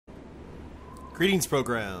Greetings,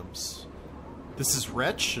 programs. This is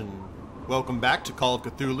Wretch, and welcome back to Call of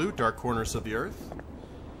Cthulhu, Dark Corners of the Earth.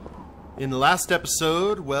 In the last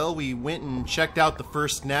episode, well, we went and checked out the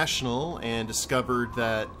First National and discovered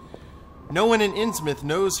that no one in Innsmouth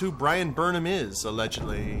knows who Brian Burnham is,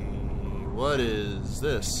 allegedly. What is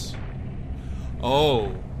this?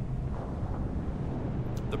 Oh.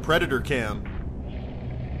 The Predator Cam.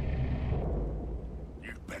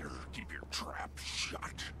 You'd better keep your trap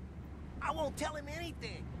shut. I won't tell him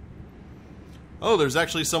anything. Oh, there's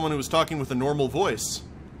actually someone who was talking with a normal voice.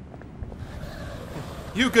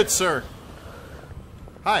 You, good sir.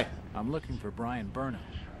 Hi. I'm looking for Brian Burnham.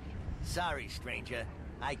 Sorry, stranger.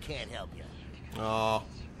 I can't help you. Aw.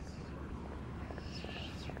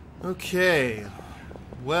 Okay.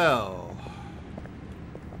 Well.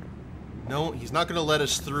 No, he's not going to let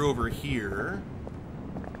us through over here.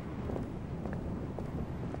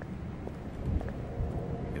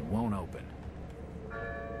 It won't open.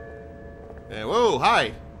 Hey, whoa,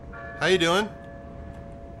 hi. How you doing?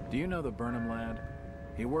 Do you know the Burnham lad?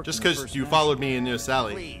 He worked Just in the because First you National. followed me in this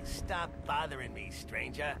alley. Please, stop bothering me,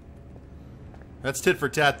 stranger. That's tit for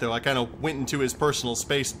tat, though. I kind of went into his personal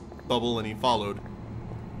space bubble and he followed.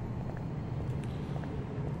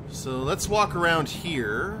 So let's walk around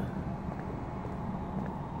here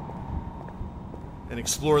and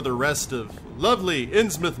explore the rest of lovely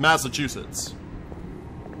Innsmouth, Massachusetts.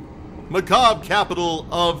 Macabre capital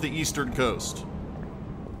of the Eastern Coast.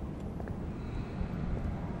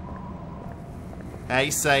 Hey,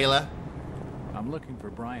 sailor. I'm looking for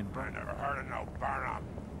Brian Burnham. I never heard of no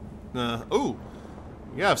Burnham. Oh,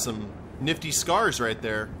 you have some nifty scars right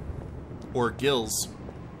there. Or gills.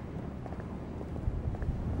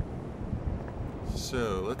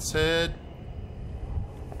 So, let's head.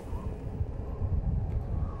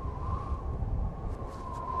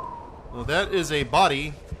 Well, that is a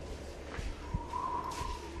body.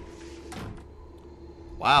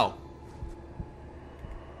 Wow.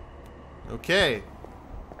 Okay.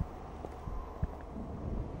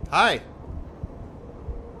 Hi.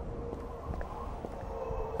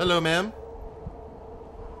 Hello, ma'am.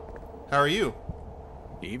 How are you?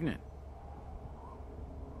 Evening.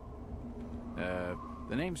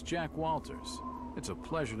 The name's Jack Walters. It's a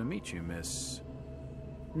pleasure to meet you, Miss...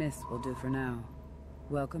 Miss will do for now.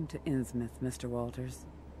 Welcome to Innsmouth, Mr. Walters.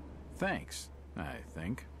 Thanks, I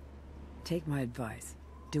think. Take my advice.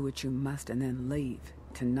 Do what you must and then leave.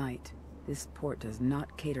 Tonight. This port does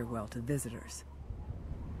not cater well to visitors.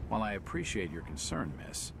 While I appreciate your concern,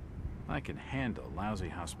 Miss, I can handle lousy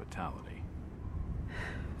hospitality.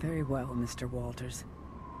 Very well, Mr. Walters.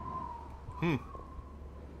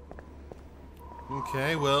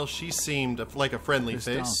 Okay, well, she seemed like a friendly This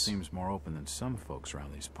doll face. seems more open than some folks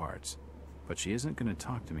around these parts, but she isn't going to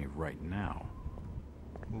talk to me right now.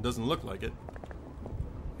 Doesn't look like it.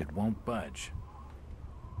 It won't budge.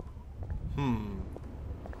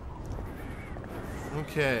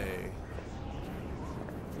 Okay.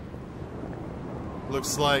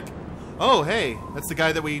 Looks like... Oh, hey! That's the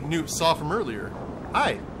guy that we saw from earlier.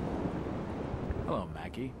 Hi! Hello,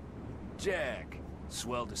 Mackie. Jack,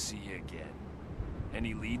 swell to see you again.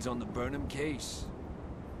 Any leads on the Burnham case?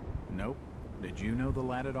 Nope. Did you know the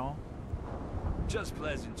lad at all? Just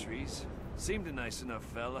pleasantries. Seemed a nice enough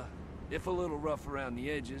fella, if a little rough around the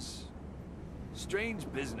edges. Strange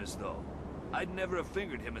business, though. I'd never have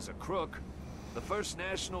fingered him as a crook. The First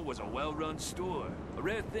National was a well-run store, a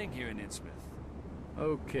rare thing here in Innsmouth.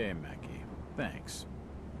 Okay, Mackie. Thanks.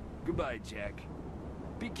 Goodbye, Jack.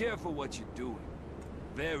 Be careful what you're doing.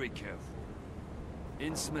 Very careful.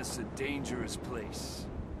 Innsmouth's a dangerous place.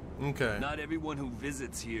 Okay. Not everyone who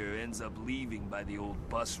visits here ends up leaving by the old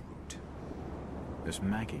bus route. This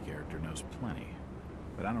Mackie character knows plenty,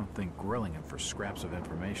 but I don't think grilling him for scraps of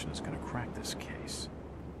information is going to crack this case.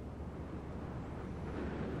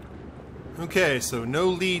 Okay, so no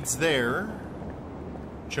leads there.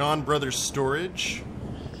 John Brothers Storage.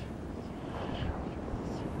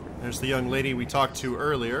 There's the young lady we talked to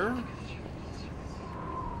earlier.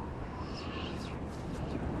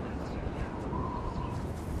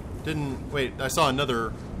 Wait, I saw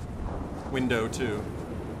another window too.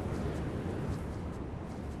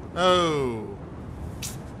 Oh.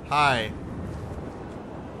 Hi.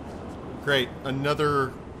 Great,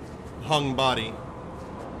 another hung body.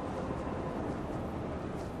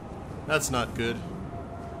 That's not good.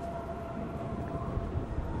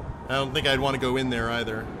 I don't think I'd want to go in there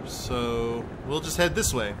either, so we'll just head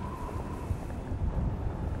this way.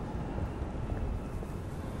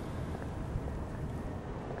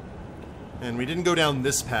 And we didn't go down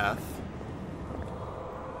this path.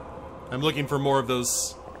 I'm looking for more of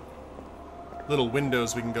those little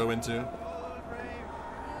windows we can go into.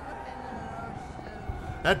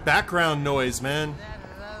 That background noise, man. That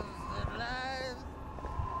loves the lives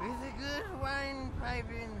with a good wine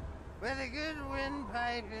piping, with a good wind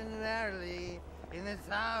piping early in the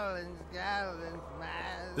tall and gallant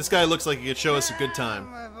mass. This guy looks like he could show us a good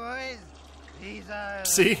time. My boys, these are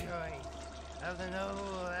See? the joys of the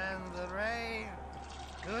noble and the brave,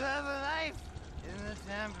 who love a life in the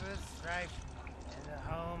tempest strife, in the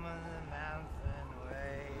home of the mountain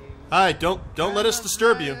waves. Hi, don't let us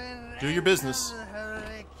disturb you. Do your business.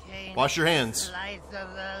 Wash your hands. Lights of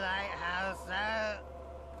the lighthouse out,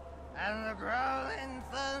 and the growling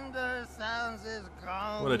thunder sounds his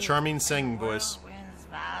calm. What a charming singing voice. Winds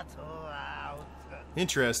battle out.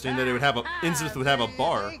 Interesting that it would have a Innsmouth would have a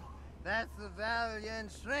bar. That's the valiant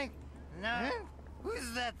strength. No,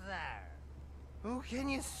 who's that there? Oh, can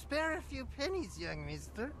you spare a few pennies, young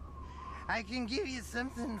mister? I can give you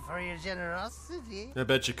something for your generosity. I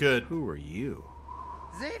bet you could. Who are you?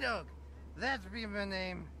 Zadok, that be my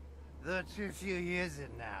name, though too few years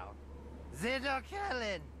it now. Zadok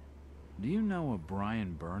Allen, Do you know a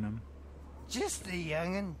Brian Burnham? just a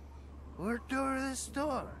young'un. Worked over the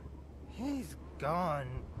store. He's gone.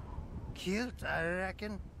 Killed, I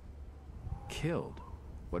reckon. Killed?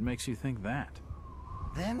 What makes you think that?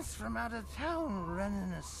 Them's from out of town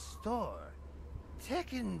running a store.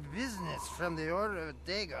 Taking business from the Order of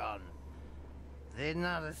Dagon. They'd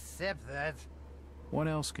not accept that. What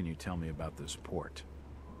else can you tell me about this port?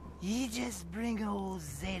 You just bring old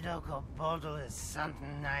Zadok a bottle of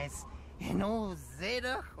something nice, and old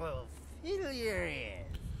Zadok will fill your head.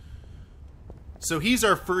 So he's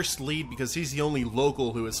our first lead because he's the only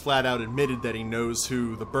local who has flat out admitted that he knows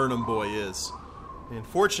who the Burnham boy is. And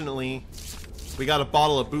fortunately, we got a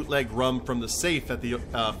bottle of bootleg rum from the safe at the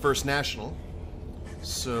First National.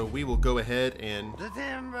 So we will go ahead and The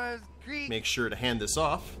timbers creak. make sure to hand this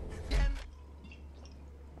off.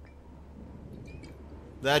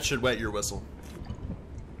 That should wet your whistle.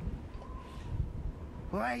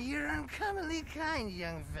 Why, you're uncommonly kind,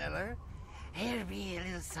 young feller. Here'll be a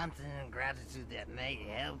little something in gratitude that may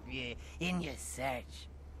help you in your search.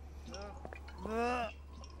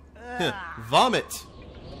 Vomit!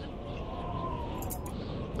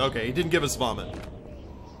 Okay, he didn't give us vomit.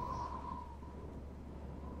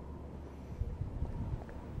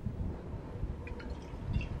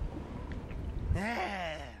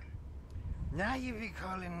 Now you be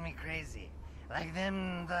calling me crazy. Like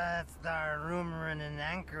them that's there rumoring in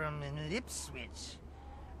Ankrum and Ipswich.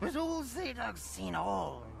 But old Zadok's seen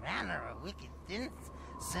all manner of wicked things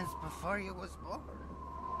since before you was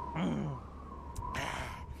born.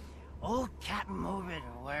 Old Captain Obed,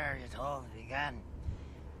 where it all began,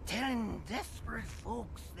 telling desperate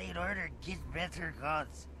folks they'd order get better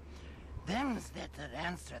gods. Them's that would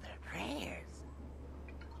answer their prayers.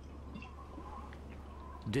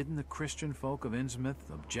 Didn't the Christian folk of Innsmouth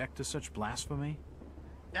object to such blasphemy?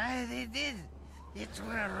 Aye, they did. It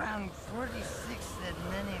were around 46 that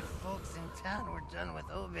many folks in town were done with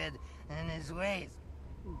Obed and his ways.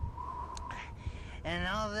 And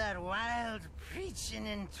all that wild preaching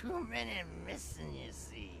and too many missing, you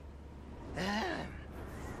see.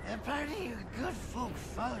 A party of good folk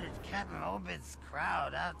followed Captain Obed's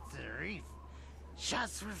crowd out to the reef.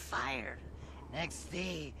 Shots were fired. Next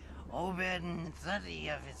day, Obed and 30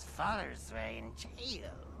 of his followers were in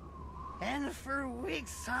jail. And for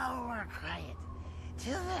weeks all were quiet,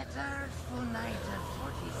 till that artful night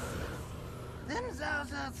of 46. Them's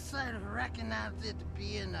out outside reckon out it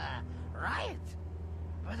being a riot.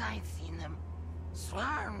 But I'd seen them,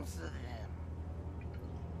 swarms of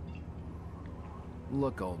them.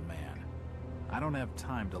 Look, old man, I don't have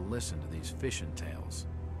time to listen to these fishing tales.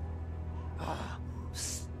 Oh,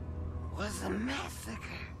 was a massacre.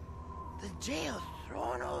 The jail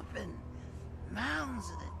thrown open. Mounds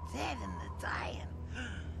of the dead and the dying.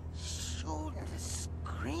 Shooting,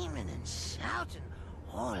 screaming and shouting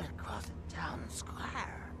all across the town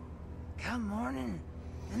square. Come morning,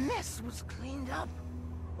 the mess was cleaned up.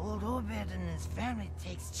 Old Obed and his family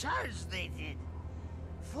takes charge, they did.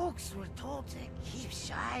 Folks were told to keep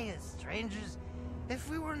shy as strangers if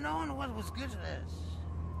we were knowing what was good for us.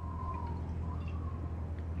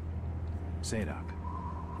 Zadok,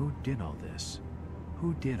 who did all this?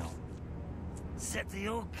 Who did all... Said the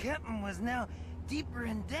old captain was now deeper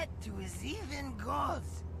in debt to his heathen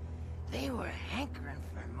gods. They were hankering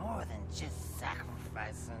for more than just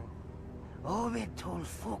sacrificing. Obed told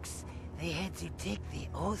folks they had to take the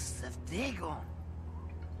Oaths of Dagon.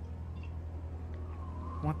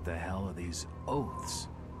 What the hell are these oaths?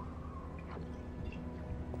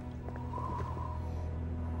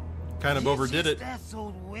 Kind of overdid it. That's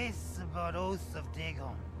old Waste about Oaths of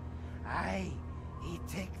Dagon. Aye, he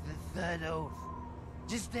take the third oath.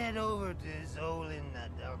 Just head over to his hole in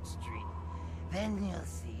the Dark Street. Then you'll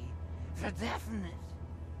see. For definite.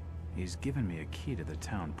 He's given me a key to the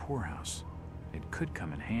town poorhouse. It could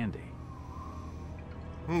come in handy.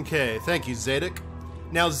 Okay, thank you, Zadok.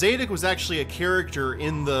 Now, Zadok was actually a character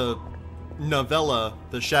in the novella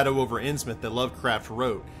The Shadow over Innsmouth that Lovecraft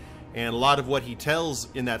wrote. And a lot of what he tells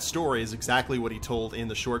in that story is exactly what he told in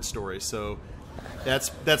the short story. So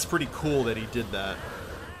that's pretty cool that he did that.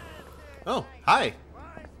 Oh, hi.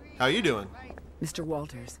 How you doing? Mr.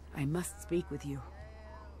 Walters, I must speak with you.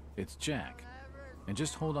 It's Jack. And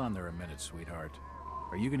just hold on there a minute, sweetheart.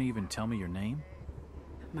 Are you gonna even tell me your name?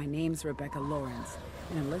 My name's Rebecca Lawrence,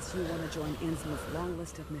 and unless you want to join Innsmouth's long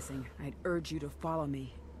list of missing, I'd urge you to follow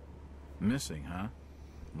me. Missing, huh?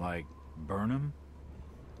 Like Burnham?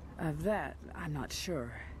 Of that, I'm not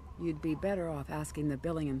sure. You'd be better off asking the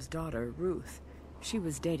Billingham's daughter, Ruth. She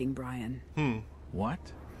was dating Brian.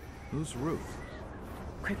 What? Who's Ruth?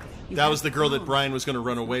 Quickly. That was the girl that Brian was going to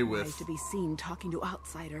run away with. To be seen talking to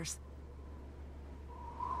outsiders.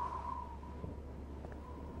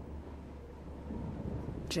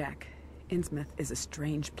 Jack, Innsmouth is a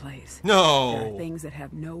strange place. No! There are things that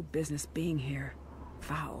have no business being here.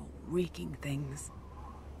 Foul, reeking things.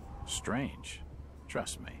 Strange.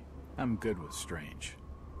 Trust me, I'm good with strange.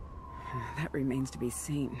 That remains to be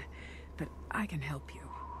seen, but I can help you.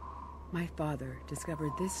 My father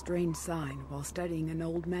discovered this strange sign while studying an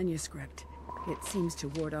old manuscript. It seems to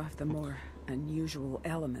ward off the more unusual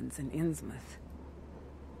elements in Innsmouth.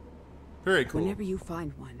 Very cool. Whenever you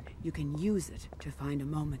find one, you can use it to find a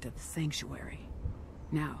moment of sanctuary.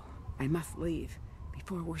 Now, I must leave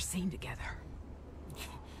before we're seen together.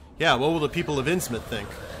 Yeah, what will the people of Innsmouth think?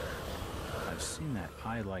 I've seen that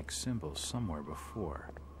eye-like symbol somewhere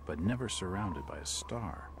before, but never surrounded by a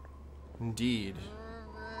star. Indeed.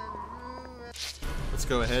 Let's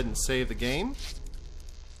go ahead and save the game.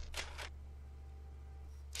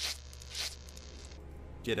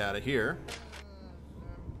 Get out of here.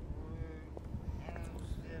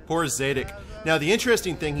 Poor Zadok. Now, the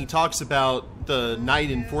interesting thing, he talks about the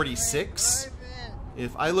night in 46.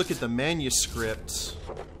 If I look at the manuscript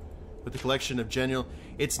with the collection of genuine,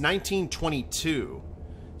 it's 1922.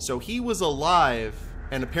 So he was alive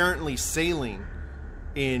and apparently sailing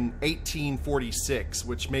in 1846,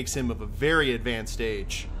 which makes him of a very advanced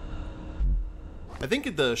age. I think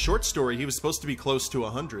in the short story he was supposed to be close to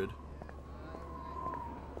 100.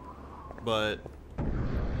 But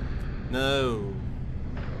no.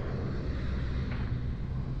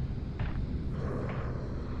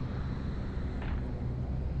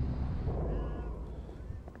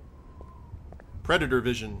 Predator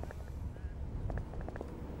vision.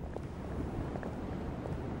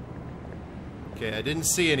 Okay, I didn't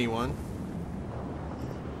see anyone.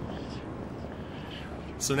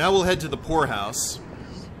 So now we'll head to the poorhouse,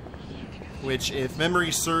 which, if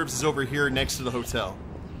memory serves, is over here next to the hotel.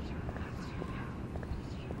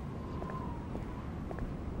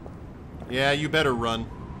 Yeah, you better run.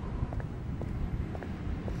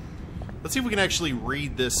 Let's see if we can actually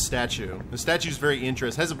read this statue. The statue's very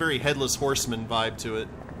interesting. Has a very Headless Horseman vibe to it.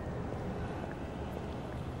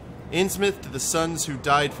 Innsmouth to the sons who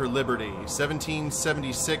died for liberty,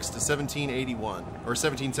 1776 to 1781, or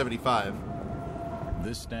 1775.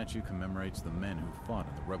 This statue commemorates the men who fought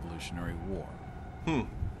in the Revolutionary War. Outsiders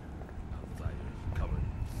coming,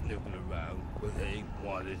 snooping around where they ain't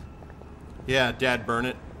wanted. Yeah, Dad, burn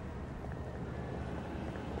it.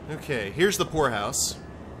 Okay, here's the poorhouse.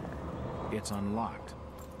 It's unlocked.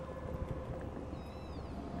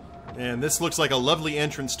 And this looks like a lovely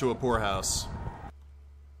entrance to a poorhouse.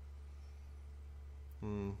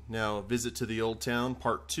 Now, a visit to the Old Town,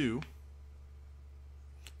 Part 2.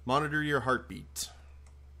 Monitor your heartbeat,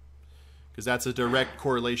 because that's a direct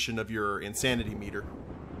correlation of your insanity meter.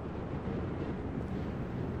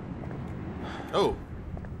 Oh,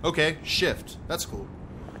 okay, shift. That's cool.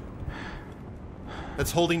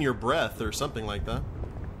 That's holding your breath or something like that.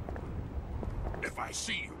 If I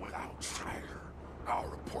see you with outsider, I'll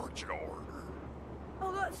report you to order.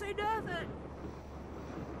 I'll not say nothing.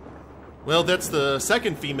 Well, that's the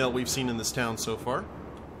second female we've seen in this town so far.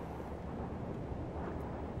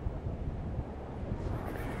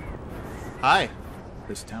 Hi.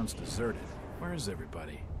 This town's deserted. Where is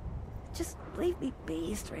everybody? Just leave me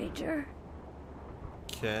be, stranger.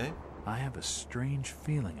 Okay. I have a strange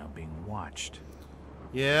feeling I'm being watched.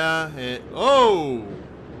 Yeah, oh!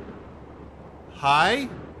 Hi?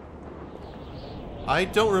 I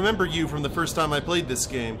don't remember you from the first time I played this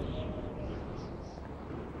game.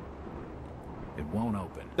 It won't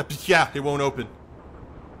open. Yeah, it won't open.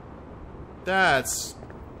 That's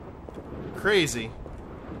crazy.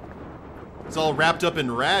 He's all wrapped up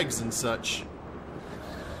in rags and such.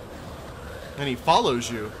 And he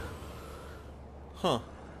follows you. Huh.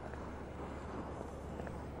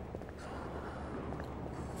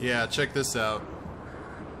 Yeah, check this out.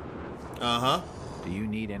 Uh-huh. Do you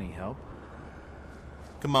need any help?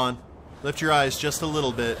 Come on. Lift your eyes just a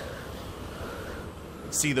little bit.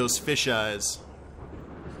 See those fish eyes.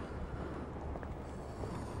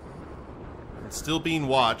 It's still being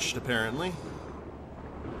watched, apparently.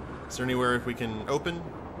 Is there anywhere if we can open?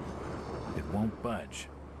 It won't budge.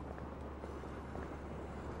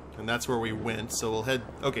 And that's where we went, so we'll head...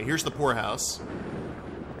 Okay, here's the poorhouse.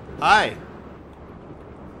 Hi!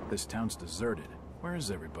 This town's deserted. Where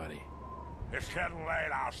is everybody? It's getting late,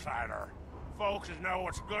 outsider. Folks who know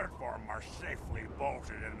what's good for them are safely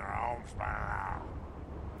bolted in their homes by now.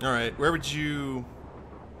 Alright, where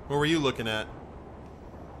were you looking at?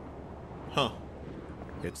 Huh.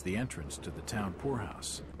 It's the entrance to the town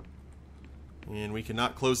poorhouse. And we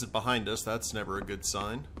cannot close it behind us. That's never a good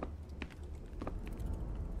sign.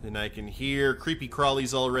 And I can hear creepy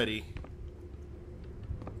crawlies already.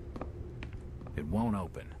 It won't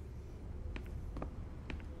open.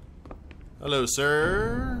 Hello,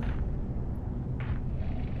 sir.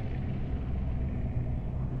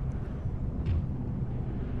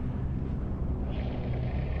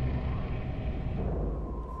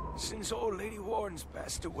 Since old Lady Warren's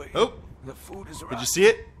passed away, Oh, the food is did you see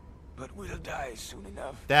it? but we'll die soon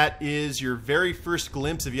enough. That is your very first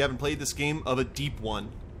glimpse, if you haven't played this game, of a deep one.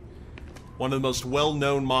 One of the most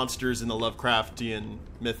well-known monsters in the Lovecraftian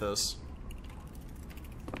mythos.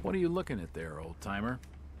 What are you looking at there, old-timer?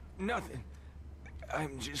 Nothing.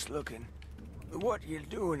 I'm just looking. What you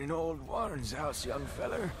doing in old Warren's house, young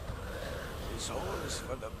feller? This hole is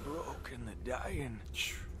for the broke and the dying.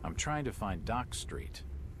 I'm trying to find Dock Street.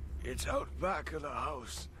 It's out back of the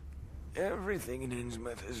house. Everything in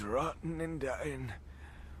Innsmouth is rotten and dying.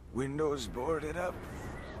 Windows boarded up,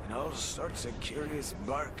 and all sorts of curious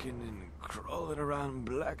barking and crawling around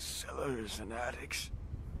black cellars and attics.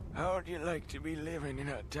 How'd you like to be living in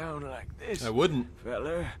a town like this? I wouldn't.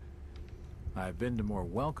 Feller? I've been to more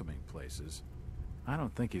welcoming places. I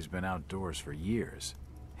don't think he's been outdoors for years.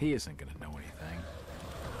 He isn't gonna know anything.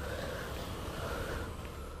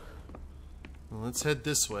 Well, let's head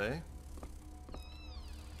this way.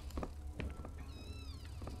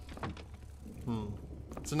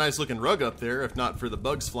 It's a nice looking rug up there, if not for the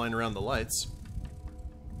bugs flying around the lights.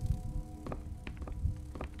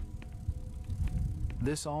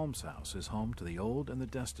 This almshouse is home to the old and the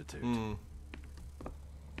destitute.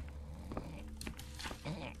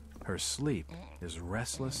 Her sleep is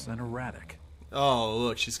restless and erratic. Oh,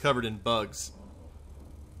 look, she's covered in bugs.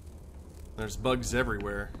 There's bugs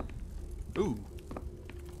everywhere. Ooh.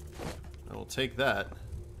 I will take that.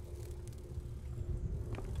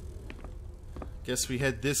 Guess we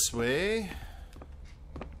head this way.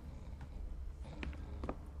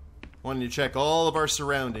 Wanting to check all of our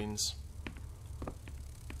surroundings.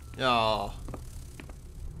 Oh.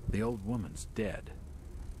 The old woman's dead.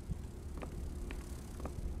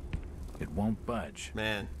 It won't budge.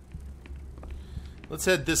 Man. Let's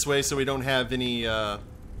head this way so we don't have any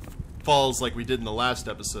falls like we did in the last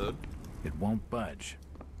episode. It won't budge.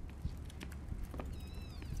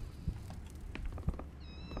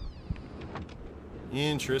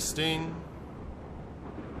 Interesting.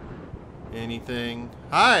 Anything?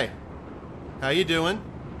 Hi! How you doing?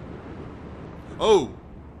 Oh!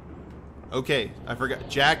 Okay, I forgot.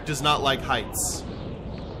 Jack does not like heights.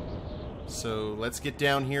 So let's get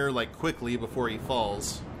down here like quickly before he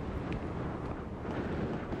falls.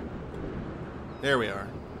 There we are.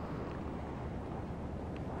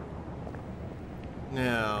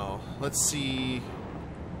 Now, let's see if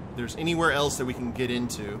there's anywhere else that we can get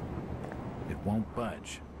into. It won't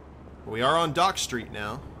budge. We are on Dock Street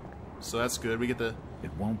now, so that's good. We get to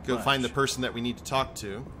It won't go budge. find the person that we need to talk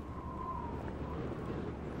to.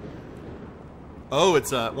 Oh,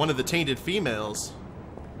 it's one of the tainted females.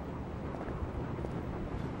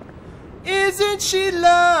 Isn't she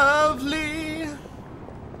lovely?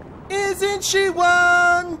 Isn't she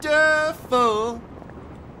wonderful?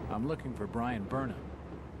 I'm looking for Brian Burnham.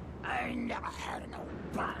 I never had no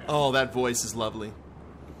bother. Oh, that voice is lovely.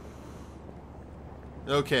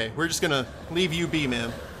 Okay, we're just gonna leave you be,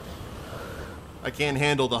 man. I can't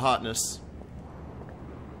handle the hotness.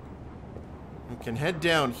 We can head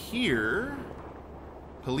down here.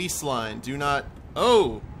 Police line, do not...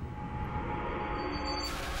 Oh!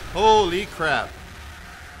 Holy crap.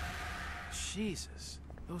 Jesus,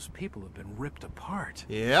 those people have been ripped apart.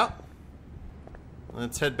 Yeah.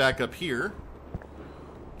 Let's head back up here.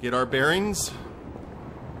 Get our bearings.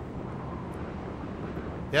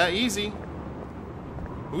 Yeah, easy.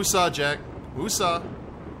 Woosah, Jack. Woosah.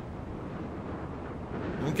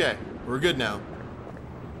 Okay, we're good now.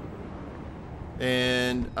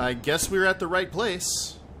 And I guess we're at the right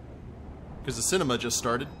place. Because the cinema just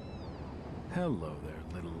started. Hello there,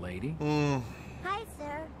 little lady. Hi,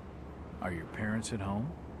 sir. Are your parents at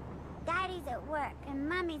home? Daddy's at work, and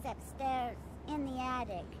Mummy's upstairs in the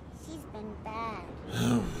attic. She's been bad.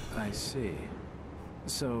 I see.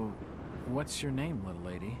 So, what's your name, little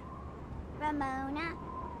lady? Ramona?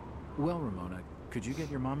 Well, Ramona, could you get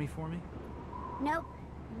your mommy for me? Nope.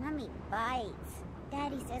 Mummy bites.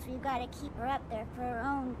 Daddy says we've got to keep her up there for her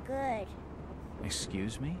own good.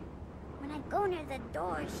 Excuse me? When I go near the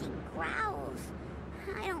door, she growls.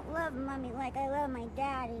 I don't love Mummy like I love my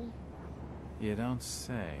daddy. You don't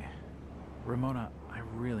say. Ramona, I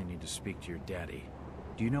really need to speak to your daddy.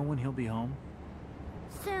 Do you know when he'll be home?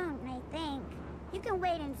 Soon, I think. You can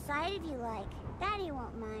wait inside if you like. Daddy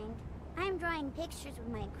won't mind. I'm drawing pictures with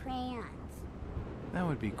my crayons. That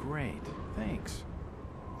would be great. Thanks.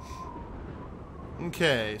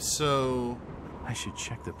 Okay, so... I should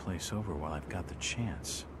check the place over while I've got the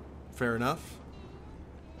chance. Fair enough.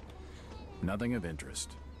 Nothing of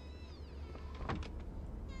interest.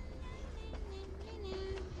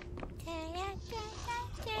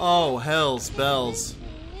 Oh, hell's bells.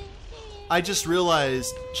 I just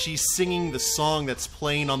realized she's singing the song that's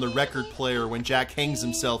playing on the record player when Jack hangs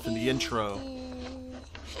himself in the intro.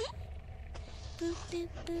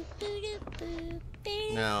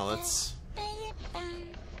 Now, let's...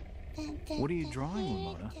 What are you drawing,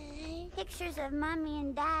 Ramona? Pictures of Mummy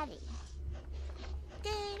and Daddy.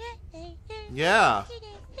 Yeah.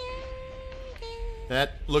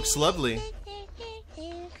 That looks lovely.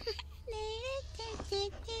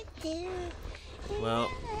 Well,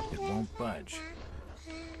 it won't budge.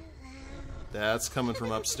 That's coming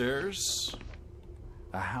from upstairs.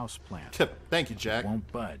 A house plant. Thank you, Jack. It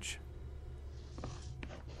won't budge.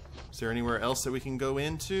 Is there anywhere else that we can go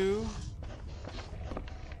into?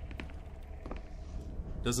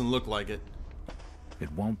 Doesn't look like it.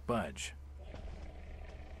 It won't budge.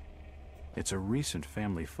 It's a recent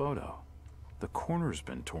family photo. The corner's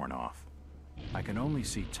been torn off. I can only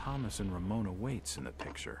see Thomas and Ramona Waits in the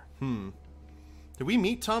picture. Did we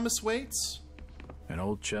meet Thomas Waits? An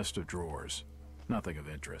old chest of drawers. Nothing of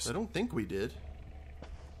interest. I don't think we did.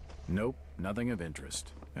 Nope, nothing of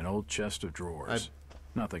interest. An old chest of drawers.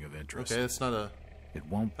 Nothing of interest. Okay, that's not a... It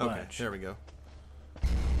won't budge. Okay, there we go.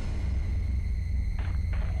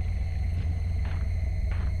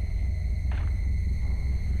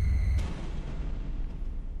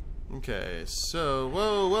 Okay, so...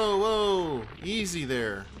 Whoa, whoa, whoa! Easy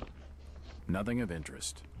there. Nothing of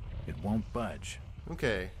interest. It won't budge.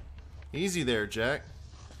 Okay. Easy there, Jack.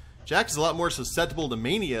 Jack is a lot more susceptible to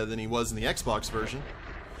mania than he was in the Xbox version.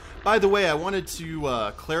 By the way, I wanted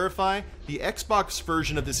to clarify, the Xbox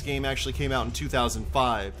version of this game actually came out in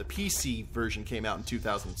 2005. The PC version came out in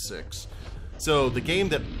 2006. So the game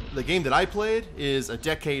that I played is a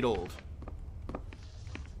decade old.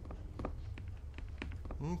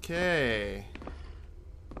 Okay.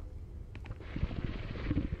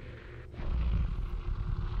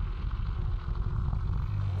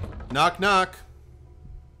 Knock, knock.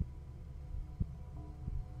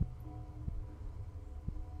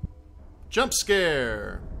 Jump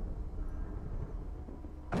scare.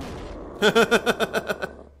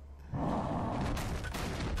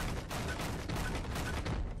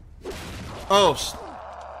 Oh.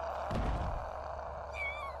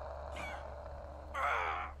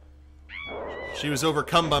 She was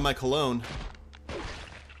overcome by my cologne.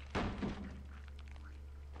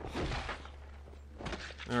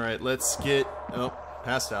 Alright, let's get... Oh,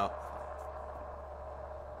 passed out.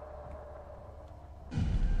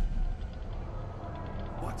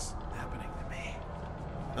 What's happening to me?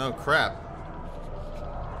 Oh, crap.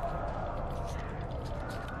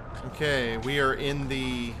 Okay, we are in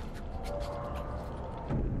the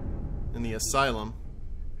asylum.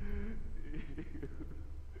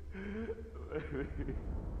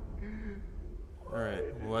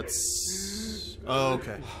 Alright, what's... Oh,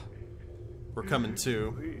 okay. We're coming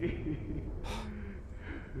too.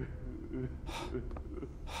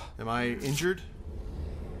 Am I injured?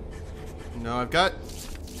 No, I've got...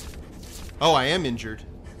 Oh, I am injured.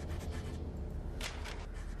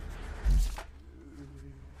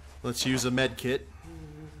 Let's use a med kit.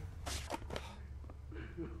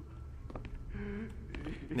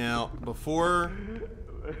 Now, before...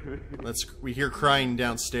 we hear crying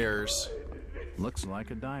downstairs. Looks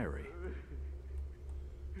like a diary.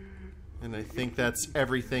 And I think that's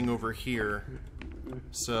everything over here.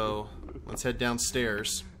 So, let's head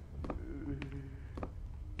downstairs.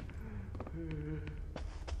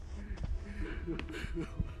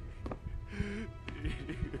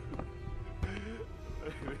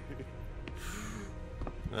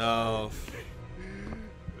 Oh.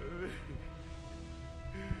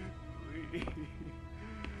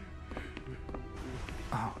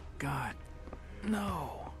 Oh, God.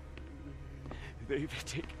 No. They've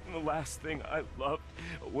taken the last thing I loved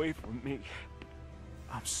away from me.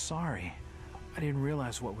 I'm sorry. I didn't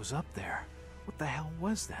realize what was up there. What the hell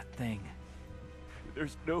was that thing?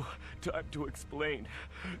 There's no time to explain.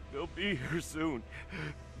 They'll be here soon.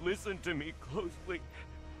 Listen to me closely.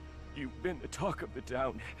 You've been the talk of the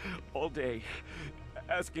town all day,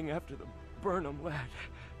 asking after the Burnham lad.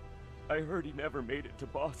 I heard he never made it to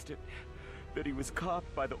Boston, that he was caught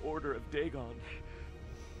by the Order of Dagon.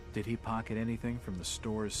 Did he pocket anything from the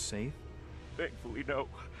store's safe? Thankfully, no.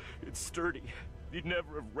 It's sturdy. He'd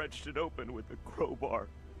never have wrenched it open with a crowbar.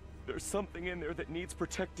 There's something in there that needs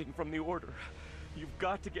protecting from the Order. You've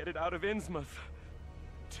got to get it out of Innsmouth.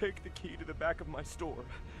 Take the key to the back of my store.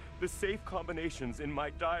 The safe combinations in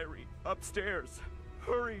my diary, upstairs.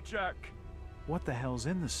 Hurry, Jack. What the hell's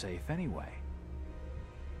in the safe anyway?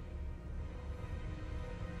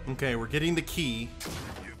 Okay, we're getting the key.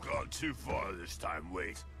 You've gone too far this time,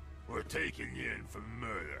 Waite. We're taking you in for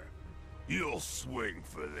murder. You'll swing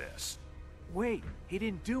for this. Wait, he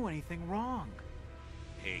didn't do anything wrong.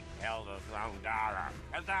 He killed his own daughter.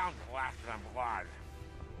 It don't flesh and blood.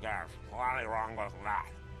 There's plenty wrong with that.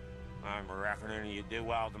 I'm reckoning you do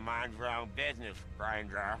well to mind your own business,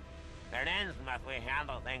 stranger. In Innsmouth, we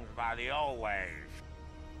handle things by the old ways.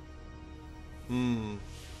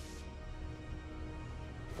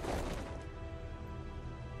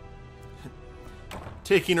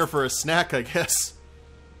 Taking her for a snack, I guess.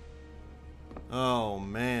 Oh,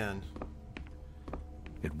 man.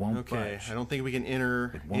 It won't Okay, budge. I don't think we can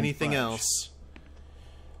enter won't anything budge. else.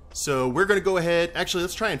 So we're going to go ahead. Actually,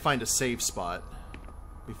 let's try and find a save spot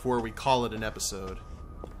before we call it an episode.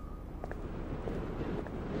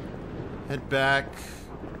 Head back.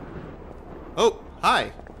 Oh,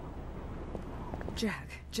 hi.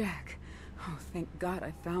 Jack. Oh, thank God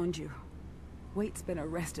I found you. Waite's been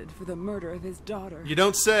arrested for the murder of his daughter. You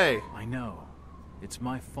don't say. I know. It's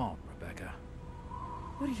my fault, Rebecca.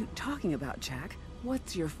 What are you talking about, Jack?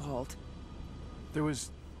 What's your fault? There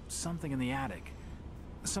was something in the attic.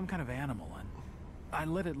 Some kind of animal, and I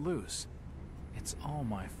let it loose. It's all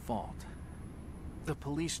my fault. The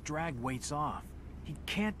police dragged Waits off. He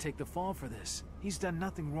can't take the fall for this. He's done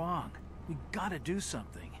nothing wrong. We gotta do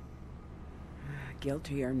something.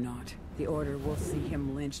 Guilty or not, the Order will see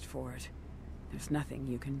him lynched for it. There's nothing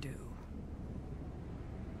you can do.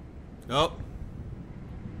 Oh.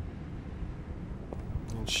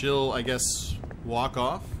 And she'll, I guess, walk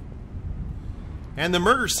off. And the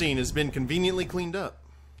murder scene has been conveniently cleaned up.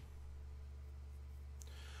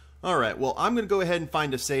 Alright, well, I'm going to go ahead and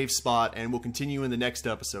find a save spot, and we'll continue in the next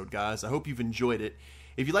episode, guys. I hope you've enjoyed it.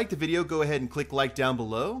 If you liked the video, go ahead and click like down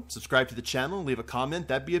below. Subscribe to the channel, leave a comment.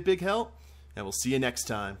 That'd be a big help. And we'll see you next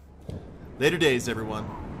time. Later days, everyone.